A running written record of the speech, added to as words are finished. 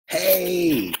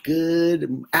Hey,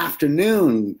 good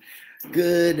afternoon.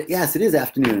 Yes, it is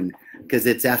afternoon because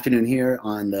it's afternoon here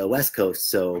on the West Coast.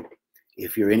 So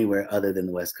if you're anywhere other than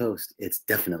the West Coast, it's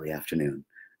definitely afternoon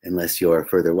unless you're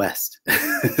further west.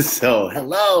 So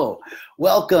hello,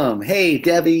 welcome. Hey,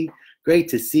 Debbie, great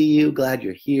to see you. Glad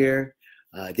you're here.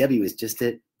 Debbie was just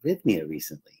at Rythmia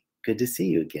recently. Good to see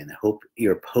you again. I hope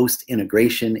your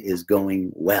post-integration is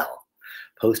going well.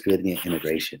 Post-Rythmia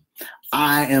integration.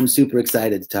 I am super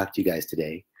excited to talk to you guys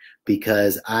today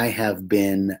because I have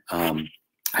been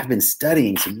I've been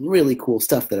studying some really cool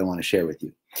stuff that I want to share with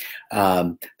you.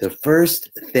 The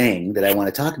first thing that I want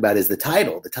to talk about is the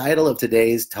title. The title of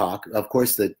today's talk, of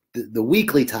course, the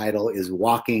weekly title is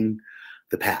Walking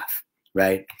the Path,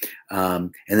 right?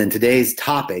 And then today's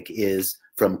topic is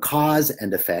from cause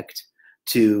and effect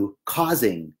to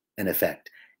causing an effect.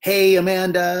 Hey,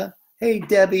 Amanda. Hey,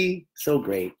 Debbie. So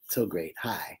great. So great.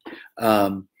 Hi.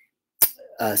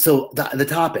 So the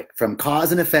topic, from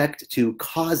cause and effect to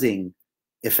causing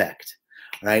effect,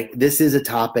 right? This is a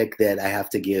topic that I have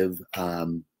to give a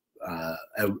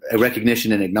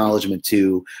recognition and acknowledgement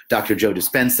to Dr. Joe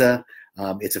Dispenza.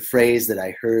 It's a phrase that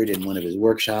I heard in one of his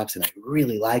workshops, and I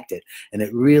really liked it. And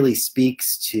it really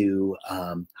speaks to,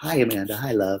 hi, Amanda.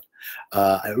 Hi, love.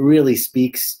 It really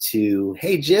speaks to,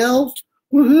 hey, Jill.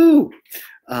 Woohoo.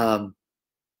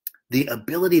 The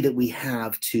ability that we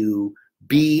have to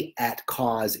be at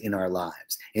cause in our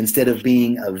lives instead of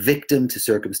being a victim to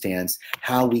circumstance,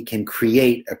 how we can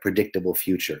create a predictable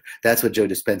future. That's what Joe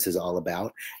Dispenza is all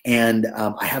about. And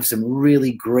I have some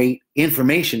really great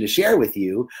information to share with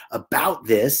you about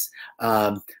this,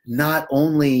 not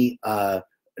only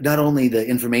the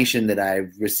information that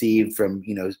I've received from,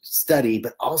 study,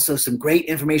 but also some great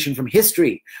information from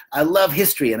history. I love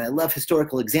history and I love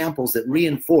historical examples that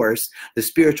reinforce the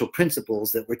spiritual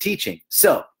principles that we're teaching.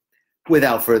 So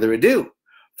without further ado,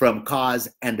 from cause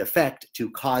and effect to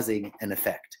causing an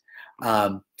effect.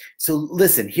 So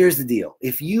listen, here's the deal.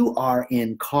 If you are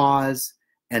in cause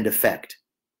and effect,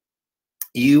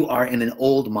 you are in an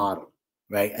old model,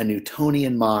 right? A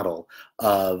Newtonian model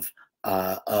of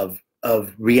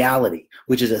reality,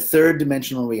 which is a third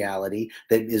dimensional reality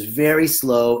that is very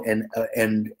slow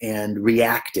and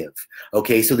reactive.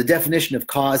 Okay, so the definition of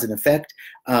cause and effect,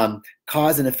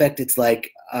 it's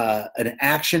like an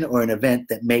action or an event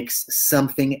that makes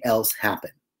something else happen,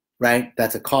 right?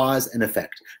 That's a cause and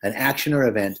effect, an action or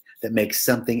event that makes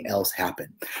something else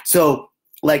happen. So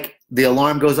like the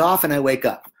alarm goes off and I wake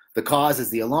up. The cause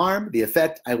is the alarm, the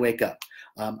effect, I wake up.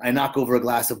 I knock over a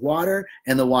glass of water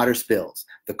and the water spills.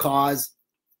 The cause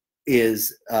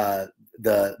is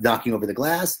the knocking over the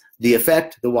glass. The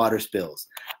effect, the water spills.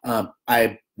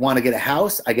 I want to get a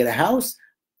house. I get a house.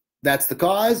 That's the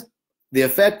cause. The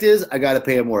effect is I got to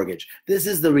pay a mortgage. This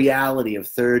is the reality of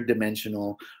third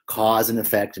dimensional cause and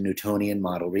effect, a Newtonian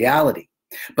model reality.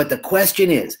 But the question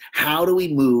is, how do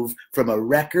we move from a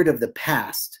record of the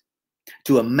past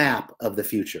to a map of the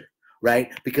future,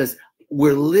 right? Because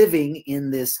we're living in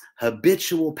this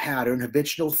habitual pattern,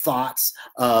 habitual thoughts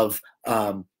of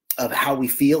how we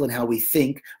feel and how we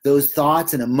think. Those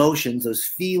thoughts and emotions, those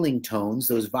feeling tones,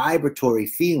 those vibratory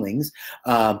feelings.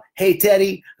 Hey,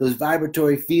 Teddy, those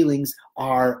vibratory feelings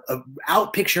are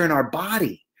out picture in our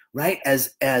body, right?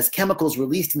 As chemicals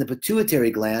released in the pituitary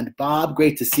gland. Bob,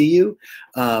 great to see you.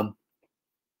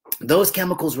 Those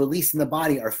chemicals released in the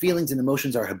body, our feelings and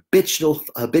emotions, are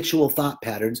habitual thought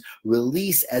patterns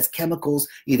release as chemicals,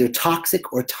 either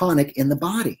toxic or tonic, in the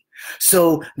body.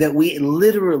 So that we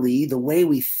literally, the way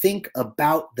we think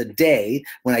about the day,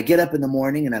 when I get up in the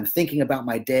morning and I'm thinking about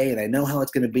my day and I know how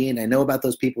it's going to be and I know about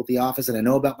those people at the office and I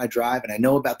know about my drive and I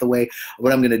know about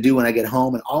what I'm going to do when I get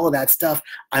home and all of that stuff,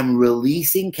 I'm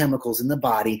releasing chemicals in the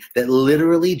body that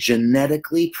literally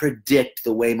genetically predict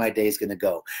the way my day is going to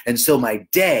go. And so my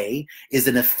day is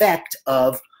an effect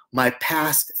of my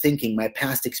past thinking, my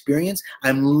past experience.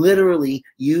 I'm literally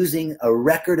using a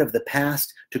record of the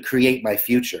past to create my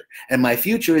future. And my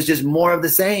future is just more of the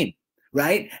same,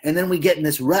 right? And then we get in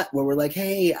this rut where we're like,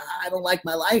 hey, I don't like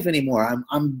my life anymore.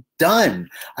 I'm done.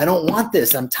 I don't want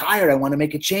this. I'm tired. I want to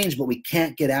make a change. But we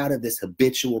can't get out of this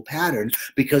habitual pattern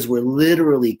because we're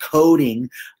literally coding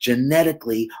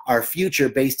genetically our future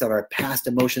based on our past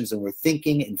emotions, and we're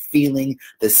thinking and feeling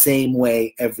the same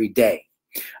way every day.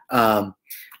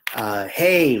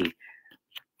 Hey,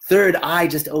 third eye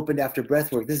just opened after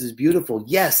breath work. This is beautiful.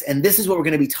 Yes, and this is what we're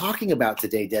going to be talking about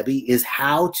today, Debbie, is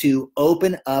how to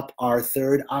open up our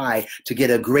third eye to get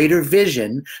a greater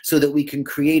vision so that we can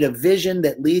create a vision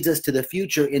that leads us to the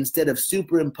future instead of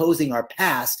superimposing our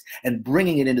past and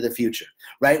bringing it into the future,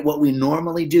 right? What we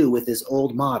normally do with this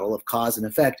old model of cause and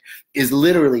effect is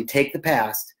literally take the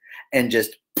past and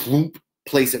just plump,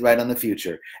 place it right on the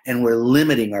future, and we're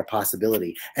limiting our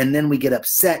possibility. And then we get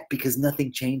upset because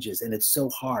nothing changes, and it's so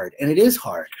hard. And it is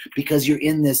hard because we're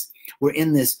in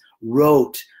this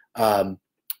rote,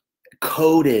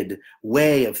 coded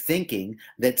way of thinking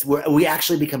that's where we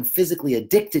actually become physically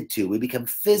addicted to. We become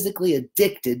physically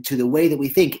addicted to the way that we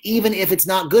think, even if it's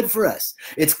not good for us.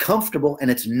 It's comfortable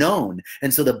and it's known.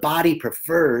 And so the body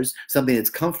prefers something that's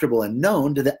comfortable and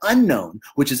known to the unknown,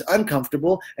 which is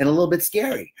uncomfortable and a little bit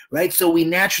scary, right? So we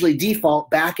naturally default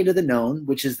back into the known,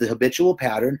 which is the habitual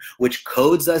pattern, which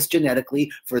codes us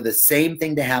genetically for the same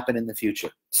thing to happen in the future.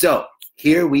 So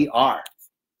here we are,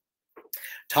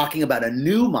 talking about a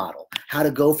new model, how to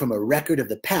go from a record of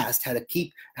the past, how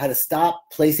to stop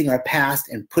placing our past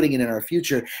and putting it in our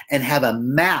future, and have a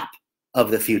map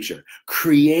of the future,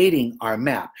 creating our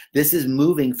map. This is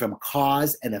moving from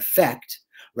cause and effect,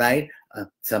 right?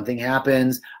 Something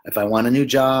happens. If I want a new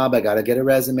job, I got to get a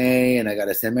resume, and I got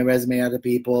to send my resume out to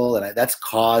people, and that's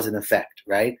cause and effect,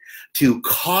 right? To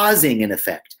causing an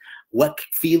effect. What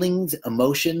feelings,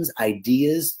 emotions,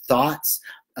 ideas, thoughts,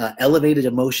 elevated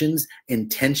emotions,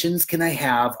 intentions can I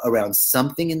have around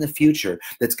something in the future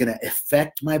that's going to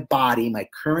affect my body, my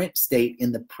current state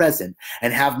in the present,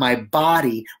 and have my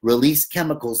body release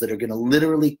chemicals that are going to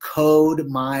literally code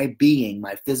my being,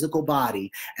 my physical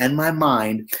body and my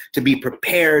mind to be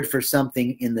prepared for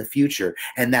something in the future.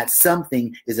 And that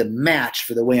something is a match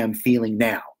for the way I'm feeling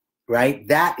now, right?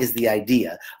 That is the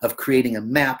idea of creating a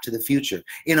map to the future.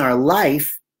 In our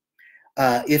life,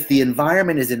 if the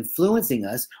environment is influencing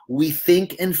us, we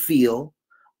think and feel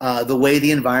the way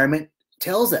the environment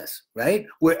tells us, right?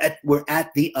 We're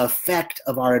at the effect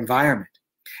of our environment.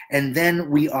 And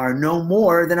then we are no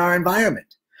more than our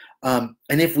environment. And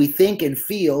if we think and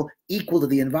feel equal to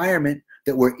the environment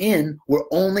that we're in, we're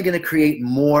only going to create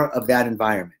more of that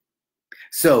environment.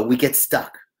 So we get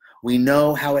stuck. We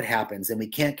know how it happens, and we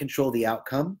can't control the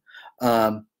outcome.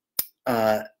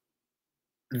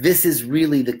 This is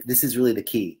really the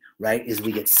key, right? Is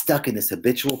we get stuck in this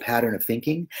habitual pattern of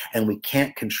thinking, and we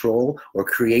can't control or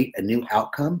create a new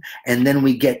outcome, and then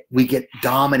we get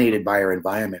dominated by our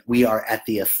environment. We are at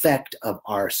the effect of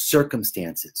our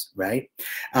circumstances, right?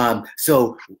 And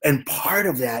part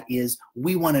of that is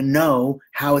we want to know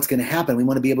how it's going to happen. We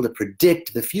want to be able to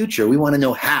predict the future. We want to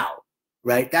know how.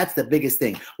 Right? That's the biggest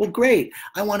thing. Well, great.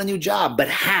 I want a new job, but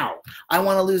how? I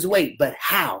want to lose weight, but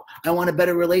how? I want a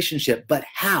better relationship, but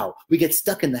how? We get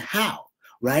stuck in the how,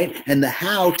 right? And the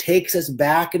how takes us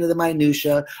back into the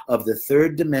minutia of the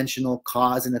third dimensional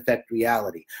cause and effect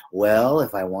reality. Well,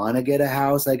 if I want to get a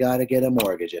house, I got to get a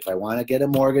mortgage. If I want to get a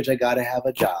mortgage, I got to have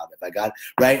a job.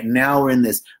 Right? And now we're in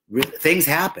this, things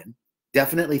happen.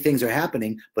 Definitely things are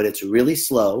happening, but it's really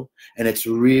slow, and it's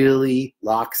really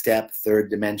lockstep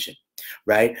third dimension.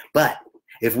 Right? But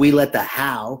if we let the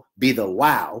how be the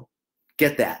wow,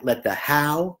 get that? Let the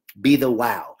how be the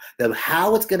wow. The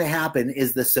how it's going to happen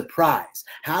is the surprise.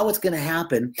 How it's going to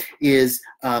happen is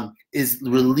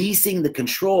releasing the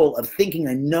control of thinking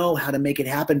I know how to make it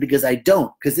happen, because I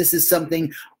don't, because this is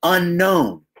something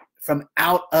unknown from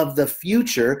out of the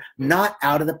future, not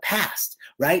out of the past.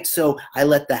 Right? So I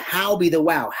let the how be the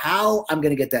wow. How I'm going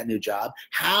to get that new job,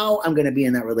 how I'm going to be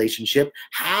in that relationship,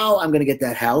 how I'm going to get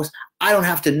that house. I don't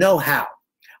have to know how.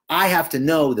 I have to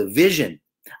know the vision.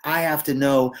 I have to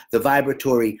know the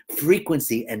vibratory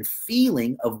frequency and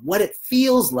feeling of what it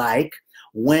feels like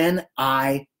when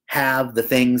I have the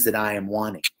things that I am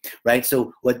wanting, right?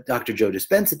 So what Dr. Joe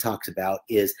Dispenza talks about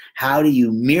is how do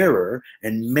you mirror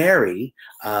and marry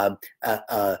a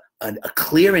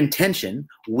clear intention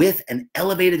with an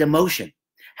elevated emotion.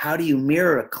 How do you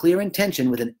mirror a clear intention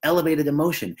with an elevated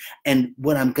emotion? And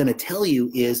what I'm going to tell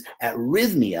you is at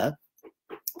Rythmia,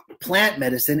 plant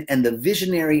medicine and the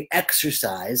visionary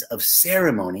exercise of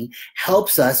ceremony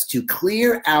helps us to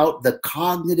clear out the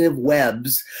cognitive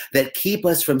webs that keep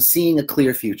us from seeing a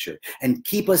clear future, and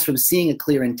keep us from seeing a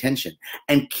clear intention,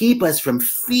 and keep us from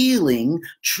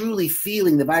truly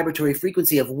feeling the vibratory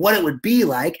frequency of what it would be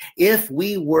like if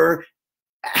we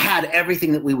had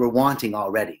everything that we were wanting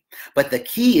already. But the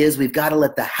key is we've got to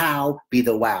let the how be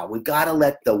the wow. We've got to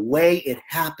let the way it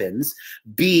happens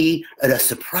be a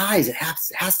surprise. It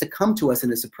has to come to us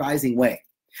in a surprising way.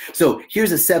 So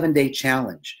here's a 7-day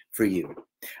challenge for you.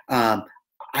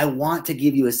 I want to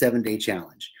give you a 7-day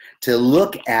challenge to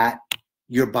look at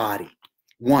your body.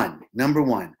 Number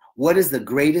one, what is the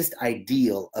greatest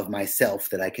ideal of myself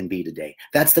that I can be today?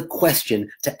 That's the question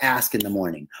to ask in the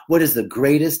morning. What is the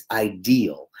greatest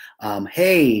ideal?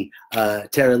 Hey,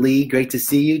 Tara Lee, great to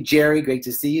see you. Jerry, great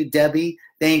to see you. Debbie,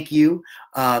 thank you.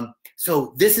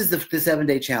 So this is the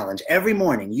 7-day challenge. Every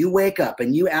morning you wake up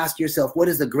and you ask yourself, what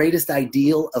is the greatest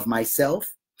ideal of myself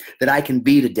that I can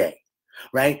be today?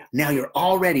 Right? Now you're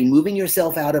already moving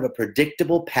yourself out of a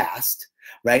predictable past,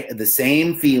 right? The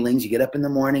same feelings. You get up in the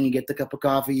morning, you get the cup of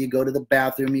coffee, you go to the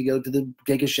bathroom, you go to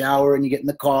take a shower, and you get in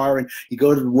the car and you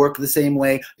go to work the same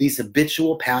way. These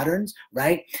habitual patterns,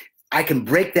 right? I can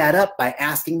break that up by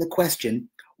asking the question,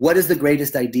 what is the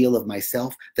greatest ideal of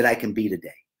myself that I can be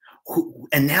today?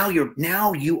 And now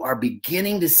you are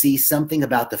beginning to see something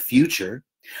about the future,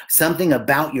 something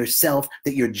about yourself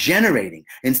that you're generating.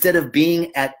 Instead of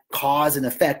being at cause and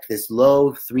effect, this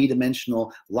low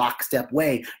 3-dimensional lockstep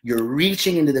way, you're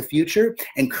reaching into the future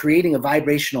and creating a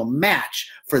vibrational match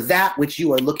for that which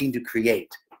you are looking to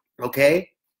create. Okay?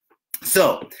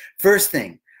 So, first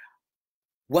thing,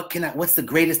 what's the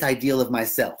greatest ideal of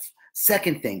myself?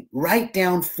 Second thing, write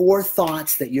down 4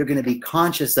 thoughts that you're going to be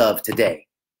conscious of today.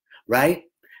 Right?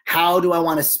 How do I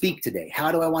want to speak today?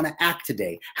 How do I want to act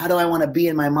today? How do I want to be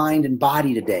in my mind and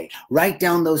body today? Write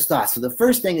down those thoughts. So the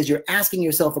first thing is you're asking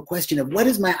yourself a question of, what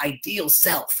is my ideal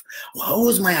self? Who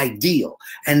is my ideal?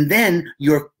 And then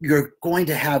you're going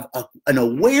to have an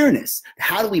awareness.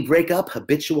 How do we break up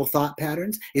habitual thought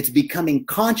patterns? It's becoming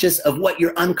conscious of what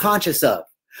you're unconscious of.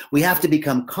 We have to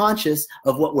become conscious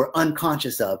of what we're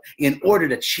unconscious of in order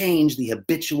to change the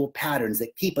habitual patterns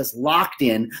that keep us locked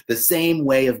in the same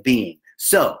way of being.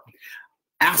 So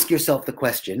ask yourself the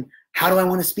question, how do I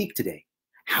want to speak today?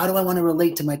 How do I want to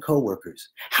relate to my coworkers?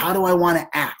 How do I want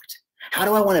to act? How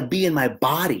do I want to be in my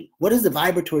body? What is the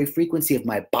vibratory frequency of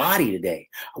my body today?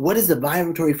 What is the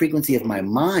vibratory frequency of my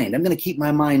mind? I'm going to keep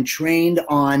my mind trained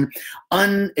on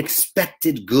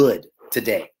unexpected good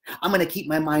today. I'm going to keep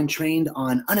my mind trained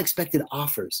on unexpected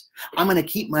offers. I'm going to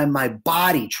keep my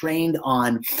body trained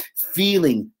on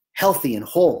feeling healthy and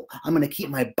whole. I'm going to keep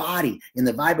my body in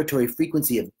the vibratory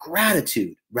frequency of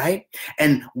gratitude, right?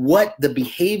 And what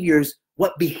behaviors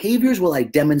will I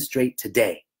demonstrate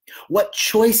today? What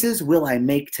choices will I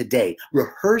make today?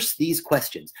 Rehearse these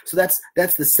questions. So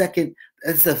that's the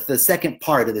second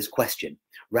part of this question,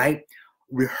 right?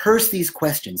 Rehearse these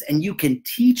questions, and you can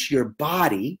teach your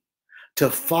body to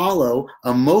follow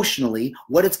emotionally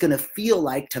what it's going to feel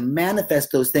like to manifest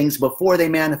those things before they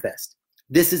manifest.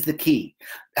 This is the key.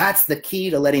 That's the key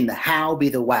to letting the how be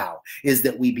the wow, is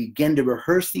that we begin to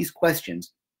rehearse these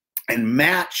questions and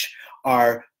match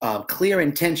our clear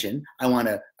intention. I want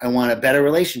a better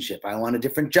relationship. I want a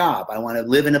different job. I want to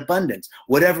live in abundance.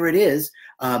 Whatever it is,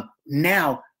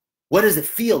 now, what does it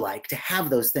feel like to have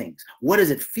those things? What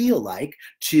does it feel like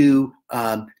to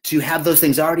have those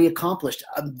things already accomplished?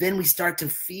 Then we start to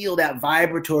feel that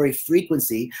vibratory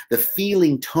frequency, the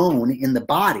feeling tone in the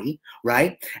body,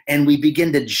 right? And we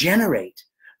begin to generate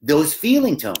those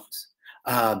feeling tones.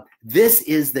 This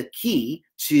is the key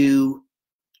to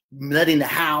letting the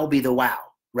how be the wow,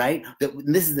 right?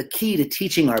 This is the key to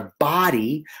teaching our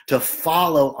body to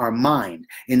follow our mind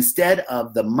instead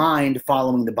of the mind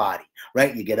following the body,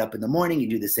 right? You get up in the morning, you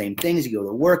do the same things, you go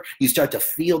to work, you start to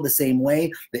feel the same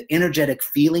way. The energetic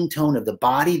feeling tone of the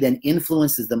body then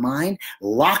influences the mind,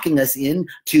 locking us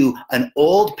into an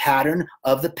old pattern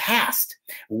of the past.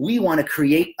 We want to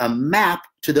create a map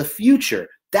to the future.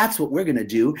 That's what we're going to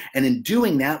do. And in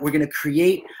doing that, we're going to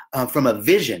create from a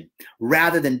vision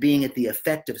rather than being at the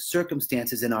effect of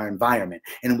circumstances in our environment.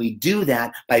 And we do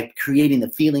that by creating the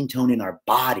feeling tone in our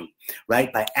body,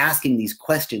 right? By asking these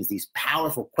questions, these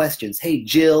powerful questions. Hey,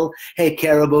 Jill. Hey,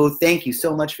 Caribou. Thank you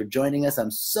so much for joining us. I'm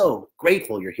so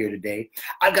grateful you're here today.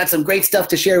 I've got some great stuff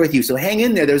to share with you. So hang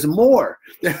in there. There's more.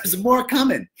 There's more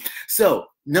coming. So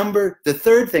the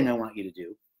third thing I want you to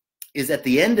do is at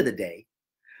the end of the day,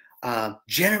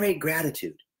 generate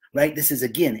gratitude, right? This is,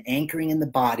 again, anchoring in the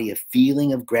body, a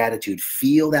feeling of gratitude.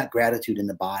 Feel that gratitude in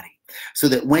the body so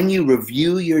that when you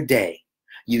review your day,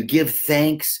 you give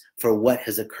thanks for what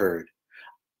has occurred.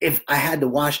 If I had to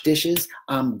wash dishes,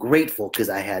 I'm grateful because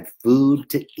I had food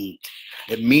to eat.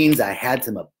 It means I had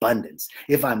some abundance.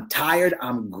 If I'm tired,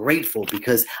 I'm grateful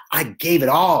because I gave it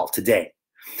all today.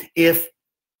 If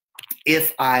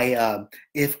I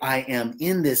am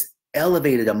in this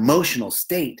elevated emotional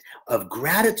state of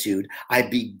gratitude, I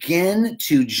begin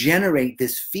to generate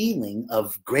this feeling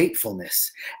of gratefulness.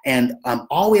 And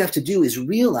all we have to do is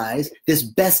realize this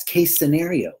best case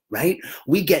scenario, right?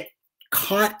 We get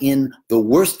caught in the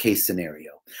worst case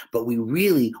scenario, but we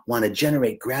really want to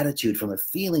generate gratitude from a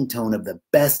feeling tone of the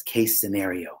best case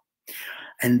scenario.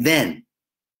 And then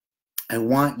I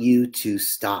want you to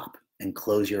stop and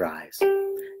close your eyes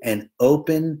and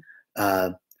open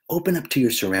up to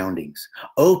your surroundings.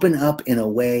 Open up in a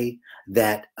way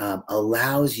that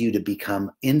allows you to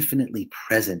become infinitely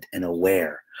present and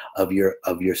aware of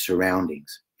your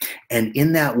surroundings. And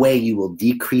in that way, you will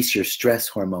decrease your stress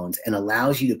hormones and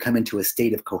allows you to come into a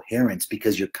state of coherence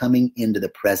because you're coming into the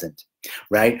present,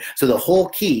 right? So the whole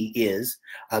key is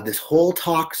this whole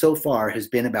talk so far has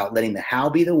been about letting the how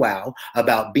be the wow,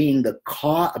 about being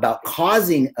about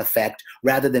causing effect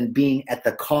rather than being at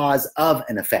the cause of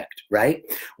an effect, right?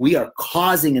 We are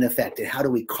causing an effect. And how do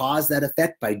we cause that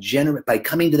effect? By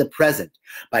coming to the present,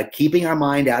 by keeping our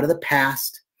mind out of the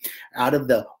past, out of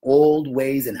the old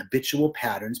ways and habitual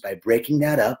patterns, by breaking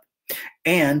that up,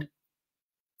 and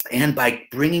by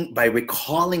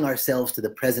recalling ourselves to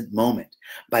the present moment,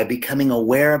 by becoming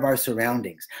aware of our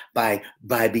surroundings, by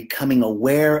becoming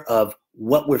aware of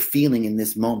what we're feeling in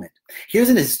this moment. Here's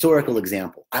an historical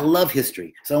example. I love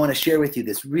history, so I want to share with you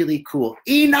this really cool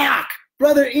Enoch,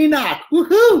 brother Enoch.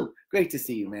 Woohoo! Great to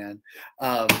see you, man.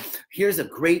 Here's a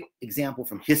great example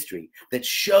from history that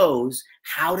shows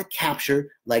how to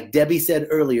capture, like Debbie said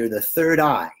earlier, the third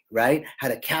eye, right? How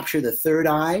to capture the third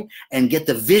eye and get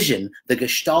the vision, the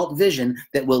Gestalt vision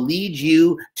that will lead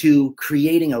you to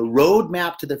creating a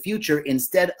roadmap to the future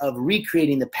instead of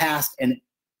recreating the past and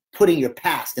putting your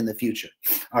past in the future,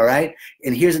 all right?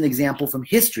 And here's an example from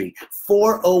history.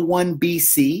 401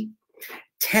 BC,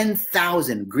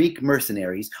 10,000 Greek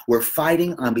mercenaries were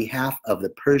fighting on behalf of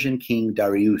the Persian king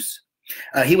Darius.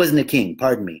 He wasn't a king,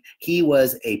 pardon me. He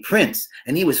was a prince,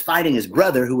 and he was fighting his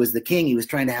brother, who was the king. He was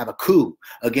trying to have a coup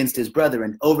against his brother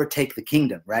and overtake the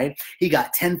kingdom, right? He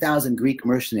got 10,000 Greek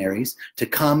mercenaries to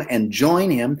come and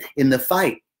join him in the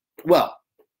fight. Well,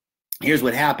 here's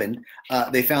what happened.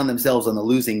 They found themselves on the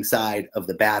losing side of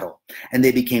the battle, and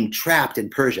they became trapped in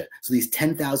Persia. So these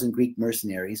 10,000 Greek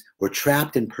mercenaries were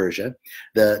trapped in Persia.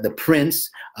 The prince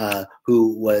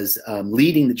who was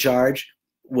leading the charge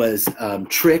was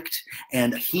tricked,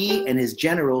 and he and his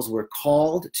generals were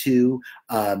called to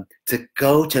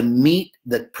go to meet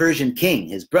the Persian king,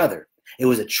 his brother. It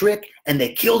was a trick, and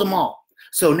they killed them all.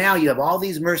 So now you have all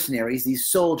these mercenaries, these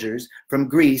soldiers from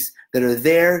Greece that are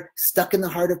there stuck in the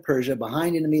heart of Persia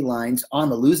behind enemy lines on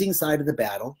the losing side of the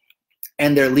battle,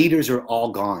 and their leaders are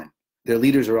all gone. Their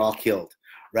leaders are all killed,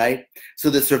 right? So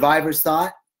the survivors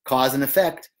thought, cause and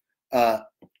effect,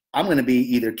 I'm going to be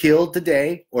either killed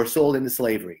today or sold into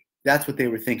slavery. That's what they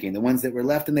were thinking, the ones that were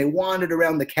left, and they wandered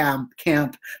around the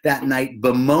camp that night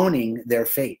bemoaning their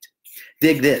fate.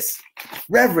 Dig this.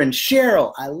 Reverend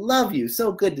Cheryl, I love you.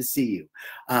 So good to see you.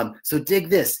 So dig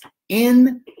this.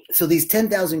 So these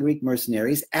 10,000 Greek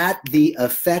mercenaries, at the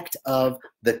effect of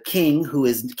the king who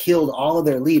has killed all of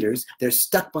their leaders, they're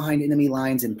stuck behind enemy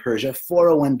lines in Persia,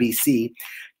 401 BC.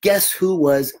 Guess who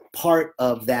was part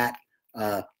of that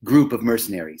group of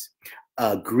mercenaries?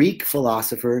 A Greek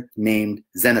philosopher named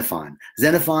Xenophon.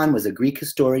 Xenophon was a Greek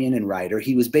historian and writer.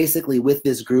 He was basically with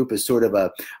this group as sort of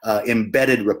a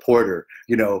embedded reporter,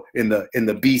 you know, in the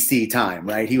BC time,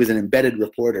 right? He was an embedded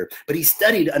reporter, but he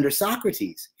studied under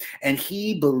Socrates, and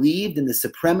he believed in the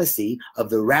supremacy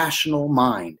of the rational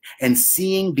mind and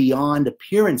seeing beyond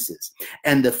appearances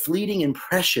and the fleeting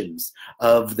impressions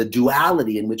of the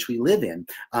duality in which we live in,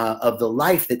 of the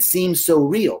life that seems so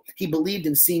real. He believed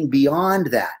in seeing beyond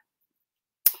that.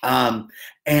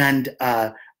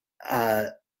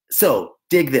 So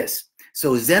dig this.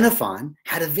 So Xenophon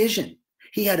had a vision.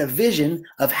 He had a vision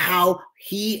of how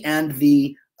he and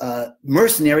the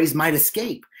mercenaries might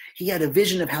escape. He had a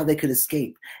vision of how they could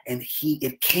escape, and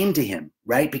it came to him,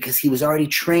 right? Because he was already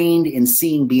trained in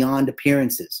seeing beyond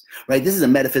appearances, right? This is a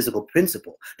metaphysical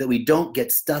principle, that we don't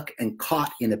get stuck and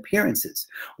caught in appearances.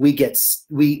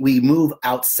 We move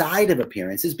outside of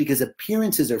appearances because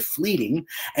appearances are fleeting,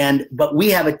 but we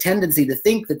have a tendency to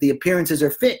think that the appearances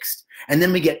are fixed. And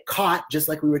then we get caught, just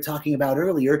like we were talking about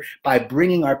earlier, by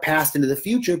bringing our past into the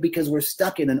future because we're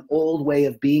stuck in an old way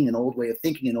of being, an old way of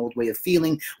thinking, an old way of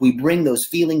feeling. We bring those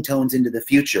feeling tones into the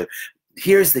future.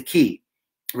 Here's the key,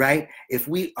 right? If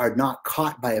we are not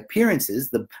caught by appearances,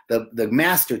 the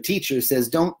master teacher says,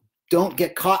 don't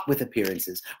get caught with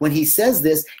appearances. When he says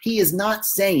this, he is not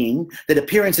saying that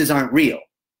appearances aren't real.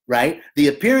 Right? The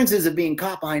appearances of being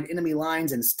caught behind enemy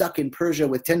lines and stuck in Persia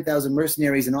with 10,000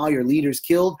 mercenaries and all your leaders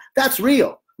killed, that's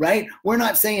real, right? We're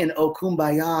not saying, oh,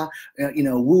 kumbaya,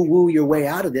 woo-woo your way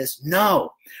out of this.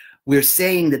 No, we're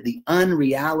saying that the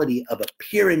unreality of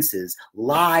appearances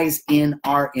lies in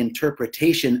our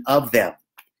interpretation of them.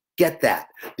 Get that?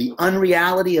 The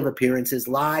unreality of appearances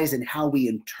lies in how we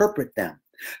interpret them.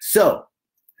 So,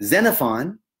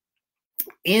 Xenophon,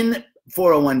 in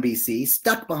 401 BC,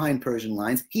 stuck behind Persian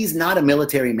lines. He's not a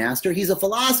military master. He's a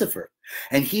philosopher.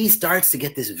 And he starts to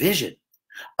get this vision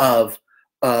of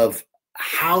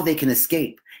how they can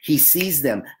escape. He sees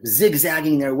them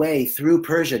zigzagging their way through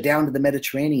Persia down to the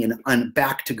Mediterranean and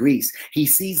back to Greece. He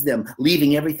sees them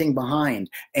leaving everything behind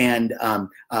and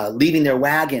leaving their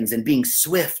wagons and being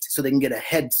swift so they can get a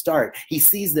head start. He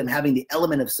sees them having the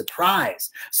element of surprise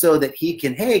so that he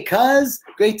can, hey, cuz,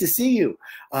 great to see you.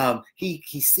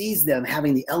 He sees them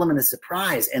having the element of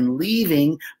surprise and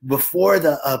leaving before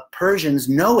the Persians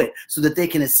know it so that they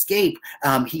can escape.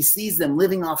 He sees them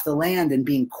living off the land and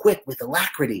being quick with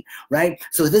alacrity, right?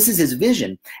 So this is his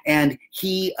vision. And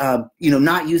he,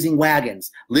 not using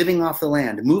wagons, living off the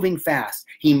land, moving fast.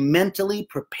 He mentally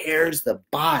prepares the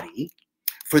body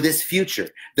for this future.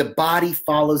 The body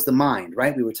follows the mind,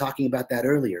 right? We were talking about that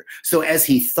earlier. So as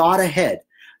he thought ahead,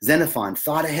 Xenophon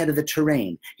thought ahead of the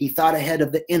terrain. He thought ahead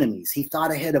of the enemies. He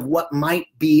thought ahead of what might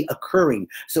be occurring.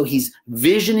 So he's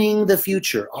visioning the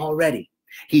future already.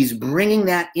 He's bringing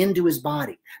that into his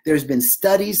body. There's been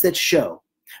studies that show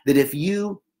that if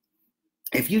you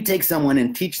take someone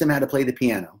and teach them how to play the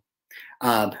piano,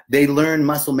 they learn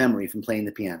muscle memory from playing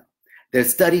the piano. Their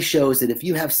study shows that if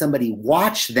you have somebody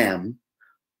watch them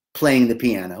playing the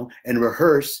piano and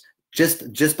rehearse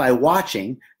just by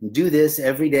watching, do this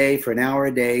every day for an hour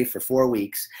a day for 4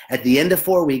 weeks, at the end of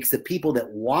 4 weeks, the people that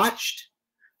watched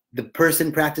the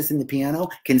person practicing the piano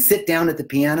can sit down at the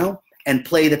piano and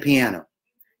play the piano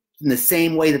in the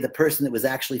same way that the person that was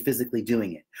actually physically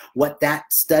doing it. What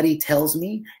that study tells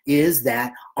me is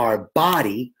that our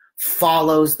body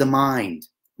follows the mind,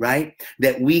 right?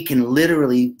 That we can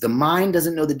literally, the mind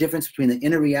doesn't know the difference between the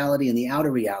inner reality and the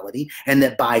outer reality, and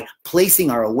that by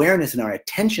placing our awareness and our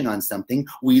attention on something,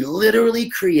 we literally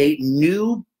create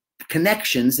new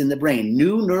connections in the brain,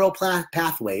 new neural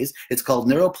pathways. It's called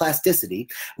neuroplasticity.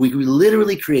 We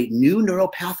literally create new neural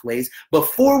pathways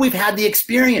before we've had the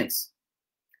experience.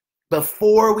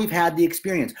 Before we've had the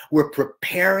experience, we're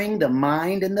preparing the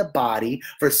mind and the body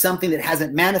for something that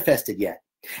hasn't manifested yet.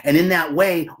 And in that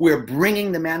way, we're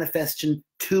bringing the manifestation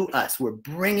to us. We're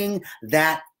bringing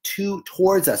that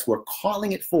towards us. We're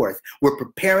calling it forth. We're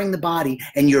preparing the body,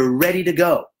 and you're ready to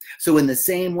go. So in the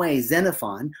same way,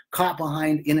 Xenophon, caught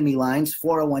behind enemy lines,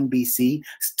 401 BC,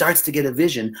 starts to get a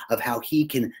vision of how he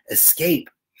can escape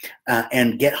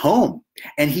and get home.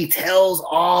 And he tells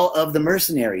all of the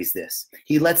mercenaries this.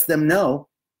 He lets them know.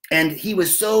 And he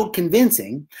was so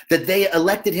convincing that they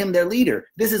elected him their leader.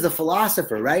 This is a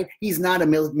philosopher, right? He's not a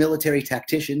military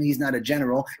tactician. He's not a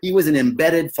general. He was an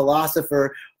embedded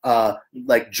philosopher,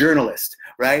 like journalist,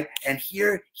 right? And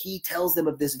here he tells them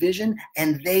of this vision,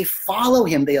 and they follow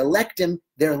him. They elect him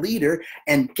their leader.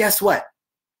 And guess what?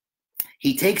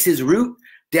 He takes his route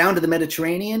down to the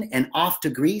Mediterranean and off to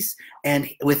Greece, and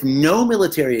with no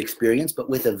military experience, but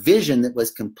with a vision that was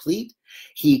complete,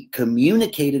 he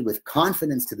communicated with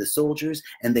confidence to the soldiers,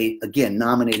 and they, again,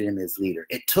 nominated him as leader.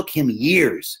 It took him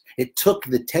years. It took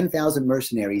the 10,000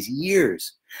 mercenaries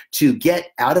years to get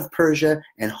out of Persia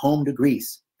and home to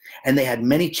Greece. And they had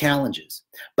many challenges.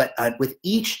 But with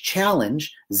each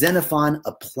challenge, Xenophon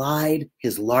applied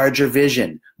his larger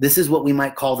vision. This is what we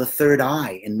might call the third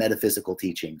eye in metaphysical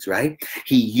teachings, right?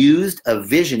 He used a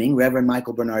visioning. Reverend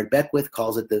Michael Bernard Beckwith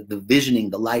calls it the visioning,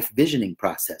 the life visioning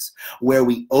process, where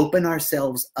we open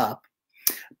ourselves up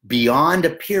beyond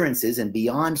appearances and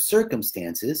beyond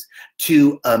circumstances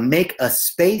to make a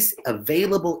space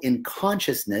available in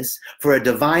consciousness for a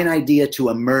divine idea to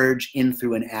emerge in,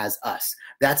 through, and as us.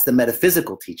 That's the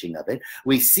metaphysical teaching of it.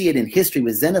 We see it in history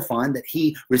with Xenophon, that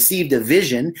he received a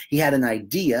vision, he had an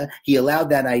idea, he allowed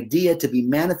that idea to be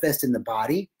manifest in the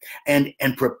body, and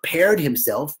prepared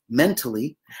himself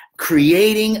mentally,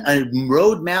 creating a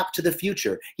roadmap to the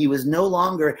future. He was no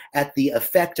longer at the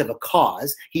effect of a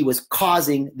cause, he was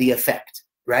causing the effect,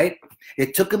 right?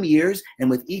 It took him years,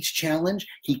 and with each challenge,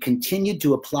 he continued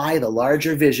to apply the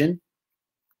larger vision,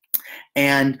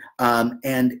 and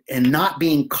not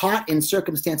being caught in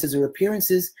circumstances or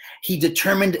appearances, he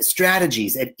determined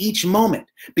strategies at each moment,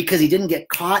 because he didn't get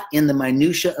caught in the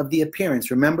minutia of the appearance.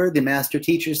 Remember, the master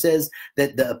teacher says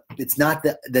that it's not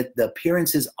that the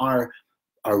appearances are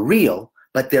real,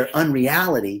 but their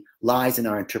unreality lies in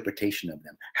our interpretation of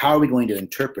them. How are we going to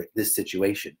interpret this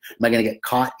situation? Am I going to get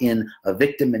caught in a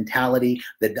victim mentality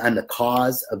that I'm the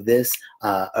cause of this,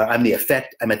 or I'm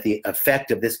at the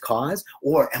effect of this cause?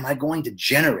 Or am I going to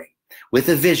generate with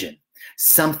a vision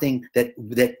something that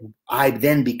I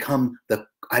then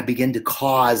I begin to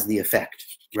cause the effect,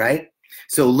 right?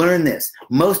 So learn this.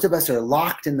 Most of us are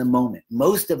locked in the moment.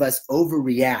 Most of us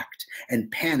overreact and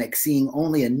panic, seeing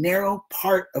only a narrow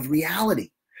part of reality.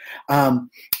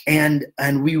 And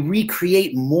we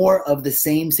recreate more of the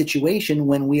same situation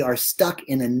when we are stuck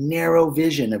in a narrow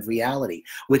vision of reality,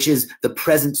 which is the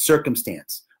present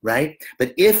circumstance. right?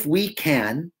 But if we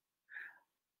can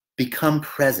become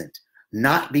present,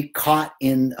 not be caught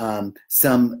in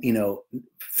some,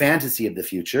 fantasy of the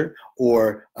future,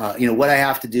 or what I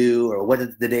have to do, or what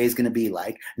the day is going to be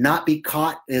like, not be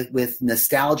caught with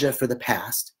nostalgia for the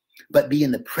past, but be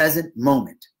in the present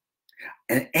moment,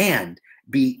 and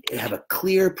have a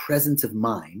clear presence of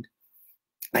mind.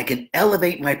 I can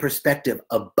elevate my perspective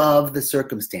above the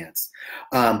circumstance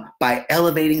by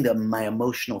elevating my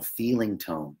emotional feeling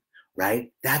tone,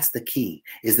 right? That's the key,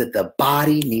 is that the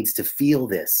body needs to feel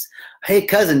this. Hey,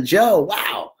 cousin Joe,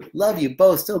 wow, love you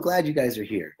both. So glad you guys are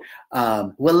here.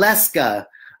 Waleska,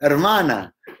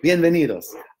 hermana, bienvenidos.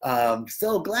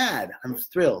 So glad, I'm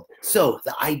thrilled. So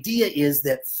the idea is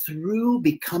that through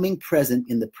becoming present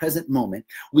in the present moment,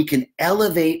 we can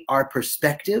elevate our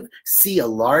perspective, see a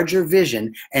larger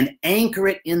vision, and anchor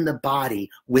it in the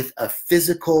body with a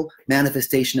physical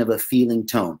manifestation of a feeling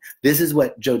tone. This is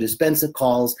what Joe Dispenza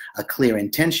calls a clear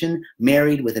intention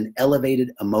married with an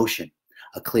elevated emotion.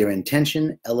 A clear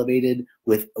intention married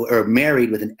with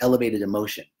an elevated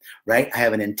emotion, right? I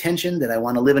have an intention that I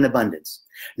want to live in abundance.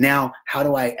 Now, how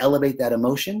do I elevate that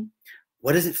emotion?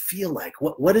 What does it feel like?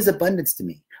 What is abundance to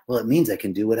me? Well, it means I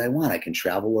can do what I want. I can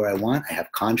travel where I want. I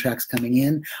have contracts coming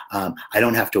in. I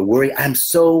don't have to worry. I'm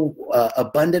so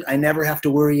abundant, I never have to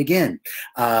worry again.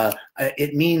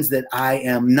 It means that I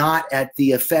am not at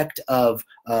the effect of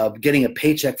getting a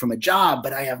paycheck from a job,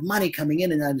 but I have money coming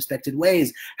in unexpected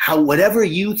ways. Whatever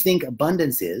you think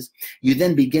abundance is, you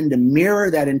then begin to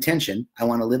mirror that intention, I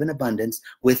want to live in abundance,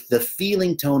 with the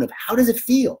feeling tone of how does it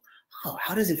feel? Oh,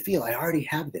 how does it feel? I already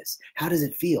have this. How does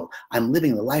it feel? I'm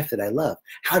living the life that I love.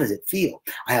 How does it feel?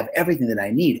 I have everything that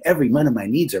I need. Every one of my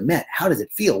needs are met. How does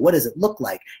it feel? What does it look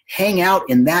like? Hang out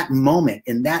in that moment,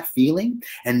 in that feeling,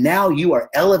 and now you are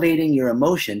elevating your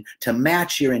emotion to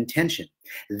match your intention.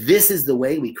 This is the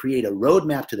way we create a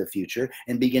roadmap to the future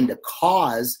and begin to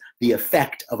cause the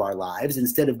effect of our lives,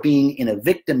 instead of being in a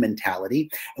victim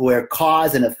mentality where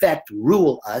cause and effect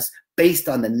rule us based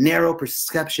on the narrow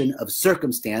perception of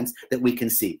circumstance that we can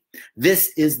see.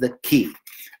 This is the key.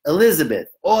 Elizabeth,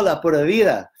 hola pura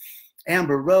vida.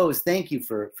 Amber Rose, thank you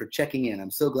for checking in.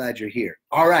 I'm so glad you're here.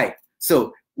 All right,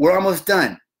 so we're almost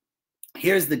done.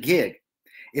 Here's the gig.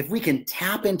 If we can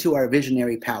tap into our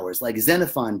visionary powers like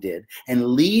Xenophon did and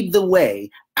lead the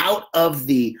way out of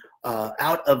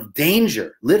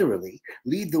danger, literally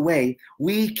lead the way,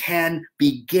 we can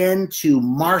begin to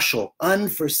marshal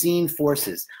unforeseen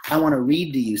forces. I want to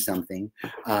read to you something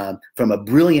from a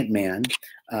brilliant man,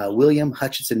 William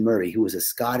Hutchinson Murray, who was a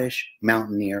Scottish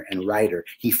mountaineer and writer.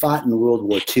 He fought in World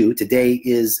War II.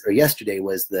 Yesterday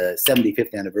was the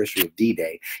 75th anniversary of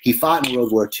D-Day. He fought in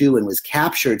World War II and was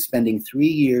captured, spending 3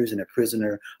 years in a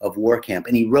prisoner of war camp.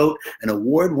 And he wrote an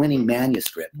award-winning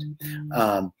manuscript.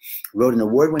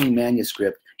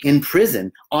 In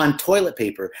prison on toilet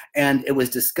paper, and it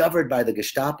was discovered by the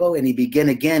Gestapo, and he began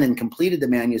again and completed the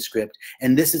manuscript.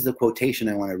 And this is the quotation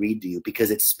I want to read to you,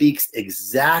 because it speaks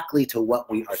exactly to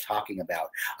what we are talking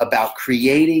about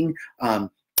creating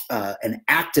and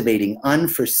activating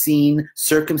unforeseen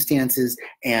circumstances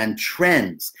and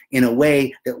trends in a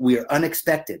way that we are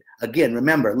unexpected. Again,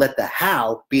 remember, let the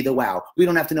how be the wow. We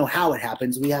don't have to know how it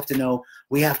happens. We have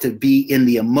to be in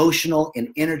the emotional and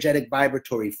energetic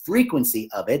vibratory frequency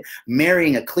of it,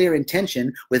 marrying a clear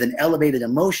intention with an elevated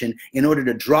emotion in order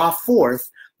to draw forth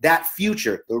that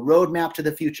future, the roadmap to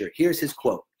the future. Here's his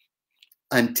quote.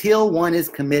 Until one is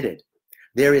committed,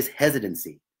 there is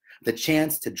hesitancy, the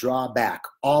chance to draw back,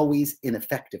 always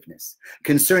ineffectiveness.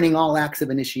 Concerning all acts of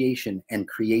initiation and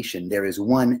creation, there is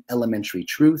one elementary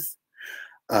truth,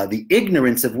 the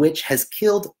ignorance of which has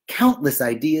killed countless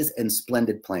ideas and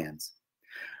splendid plans.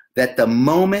 That the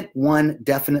moment one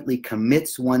definitely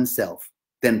commits oneself,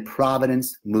 then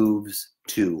providence moves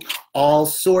too. All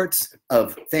sorts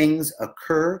of things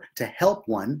occur to help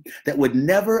one that would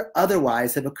never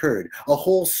otherwise have occurred. A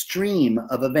whole stream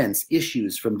of events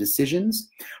issues from decisions,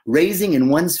 raising in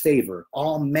one's favor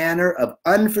all manner of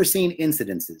unforeseen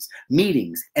incidences,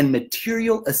 meetings, and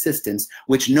material assistance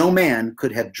which no man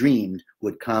could have dreamed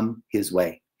would come his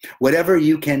way. Whatever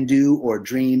you can do or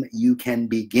dream, you can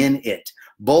begin it.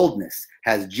 Boldness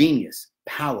has genius,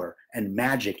 power, and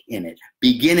magic in it.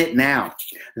 Begin it now.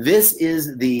 This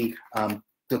is the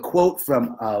quote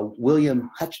from William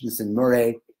Hutchinson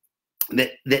Murray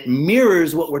that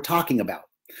mirrors what we're talking about.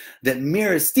 That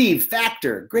mirrors Steve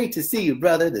Factor. Great to see you,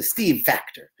 brother. The Steve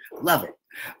Factor. Love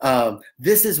it.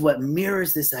 This is what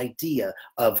mirrors this idea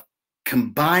of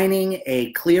combining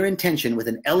a clear intention with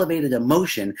an elevated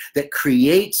emotion that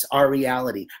creates our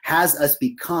reality, has us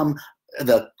become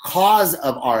the cause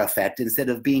of our effect instead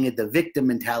of being at the victim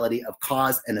mentality of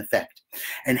cause and effect.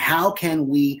 And how can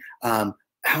we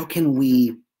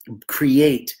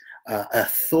create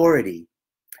authority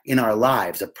in our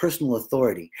lives, a personal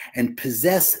authority, and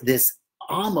possess this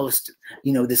almost,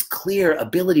 this clear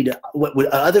ability to what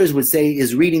others would say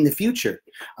is reading the future.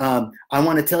 I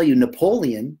want to tell you,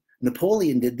 Napoleon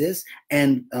did this,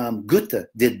 and Goethe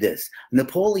did this.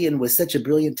 Napoleon was such a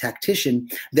brilliant tactician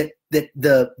that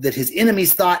his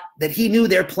enemies thought that he knew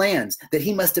their plans, that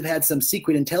he must have had some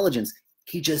secret intelligence.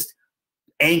 He just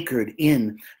anchored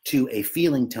in to a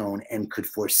feeling tone and could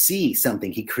foresee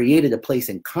something. He created a place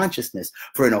in consciousness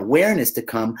for an awareness to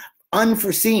come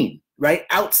unforeseen, right,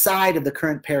 outside of the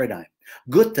current paradigm.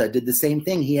 Goethe did the same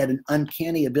thing. He had an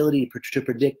uncanny ability to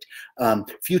predict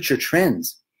future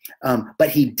trends. But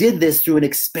he did this through an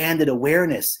expanded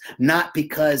awareness, not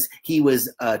because he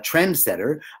was a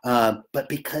trendsetter, but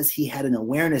because he had an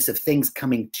awareness of things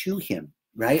coming to him,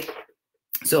 right?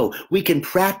 So we can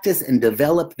practice and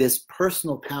develop this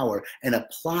personal power and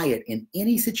apply it in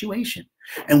any situation.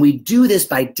 And we do this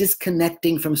by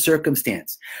disconnecting from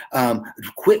circumstance.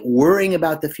 Quit worrying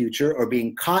about the future or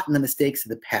being caught in the mistakes of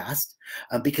the past,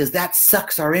 because that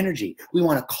sucks our energy. We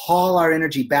want to call our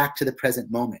energy back to the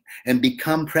present moment and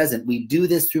become present. We do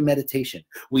this through meditation.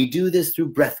 We do this through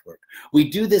breath work. We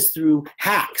do this through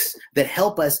hacks that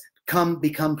help us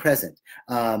become present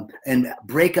and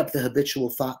break up the habitual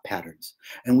thought patterns.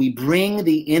 And we bring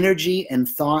the energy and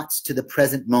thoughts to the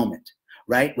present moment,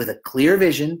 right? With a clear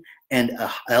vision and an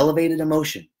elevated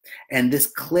emotion. And this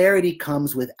clarity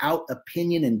comes without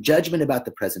opinion and judgment about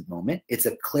the present moment. It's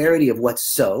a clarity of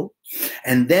what's so.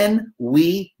 And then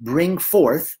we bring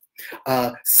forth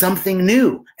something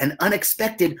new and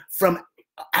unexpected from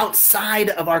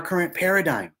outside of our current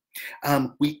paradigm.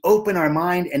 We open our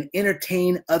mind and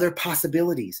entertain other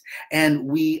possibilities, and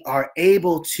we are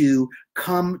able to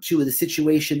come to the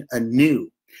situation anew.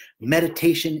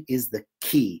 Meditation is the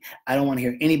key. I don't want to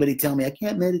hear anybody tell me I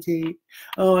can't meditate.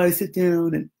 Oh, I sit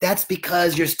down. And that's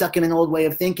because you're stuck in an old way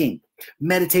of thinking.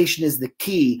 Meditation is the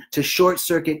key to short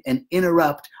circuit and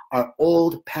interrupt our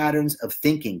old patterns of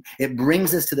thinking. It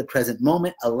brings us to the present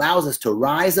moment, allows us to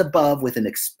rise above with an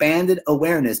expanded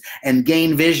awareness and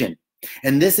gain vision.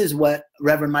 And this is what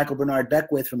Reverend Michael Bernard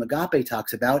Beckwith from Agape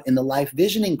talks about in the life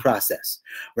visioning process,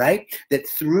 right? That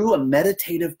through a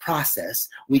meditative process,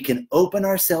 we can open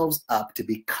ourselves up to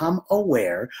become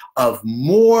aware of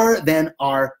more than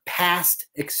our past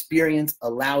experience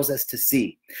allows us to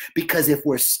see. Because if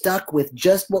we're stuck with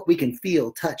just what we can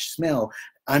feel, touch, smell,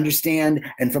 understand,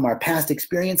 and from our past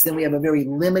experience, then we have a very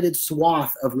limited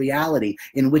swath of reality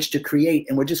in which to create,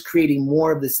 and we're just creating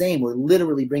more of the same. We're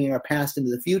literally bringing our past into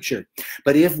the future.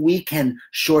 But if we can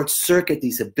short circuit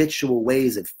these habitual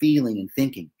ways of feeling and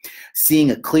thinking, seeing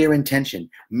a clear intention,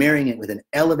 marrying it with an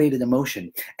elevated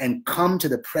emotion, and come to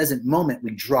the present moment,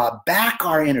 we draw back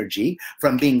our energy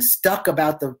from being stuck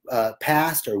about the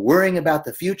past or worrying about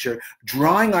the future,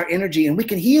 drawing our energy, and we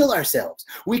can heal ourselves.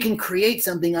 We can create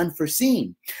something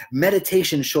unforeseen.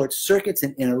 Meditation short circuits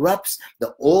and interrupts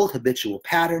the old habitual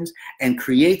patterns and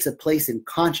creates a place in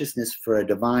consciousness for a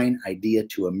divine idea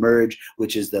to emerge,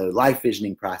 which is the life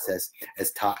visioning process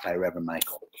as taught by Reverend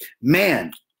Michael.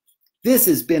 Man, this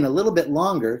has been a little bit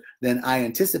longer than I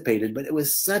anticipated, but it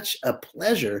was such a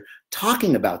pleasure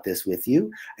talking about this with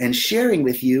you and sharing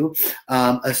with you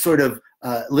a sort of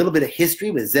little bit of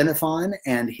history with Xenophon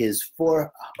and his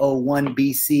 401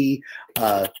 BC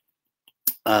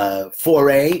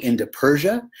foray into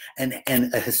Persia, and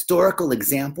a historical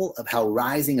example of how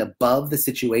rising above the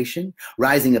situation,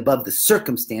 rising above the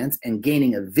circumstance, and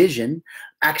gaining a vision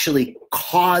actually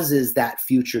causes that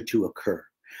future to occur.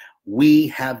 We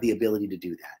have the ability to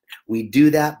do that. We do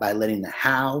that by letting the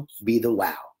how be the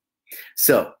wow.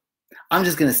 So I'm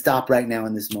just going to stop right now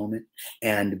in this moment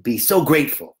and be so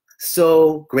grateful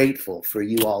for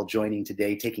you all joining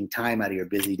today, taking time out of your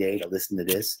busy day to listen to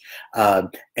this.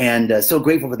 And so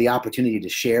grateful for the opportunity to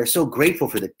share. So grateful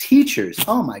for the teachers.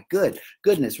 Oh my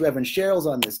goodness. Reverend Cheryl's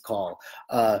on this call.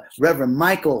 Reverend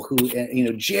Michael,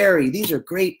 Jerry, these are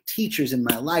great teachers in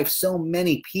my life. So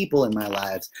many people in my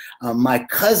lives. My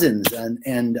cousins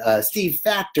and Steve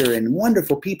Factor, and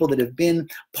wonderful people that have been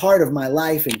part of my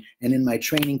life and in my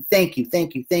training. Thank you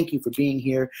for being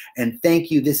here. And thank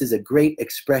you. This is a great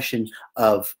expression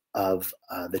of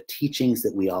the teachings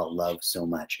that we all love so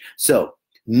much. So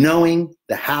knowing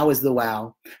the how is the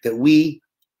wow, that we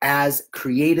as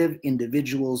creative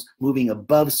individuals moving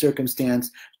above circumstance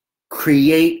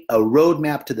create a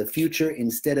roadmap to the future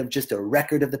instead of just a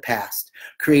record of the past,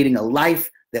 creating a life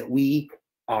that we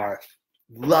are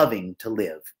loving to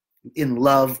live, in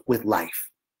love with life.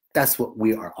 That's what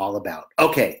we are all about.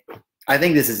 Okay, I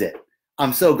think this is it.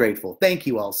 I'm so grateful. Thank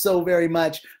you all so very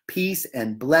much. Peace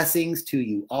and blessings to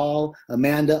you all.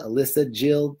 Amanda, Alyssa,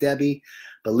 Jill, Debbie,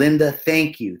 Belinda,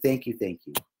 thank you, thank you, thank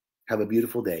you. Have a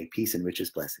beautiful day. Peace and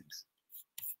richest blessings.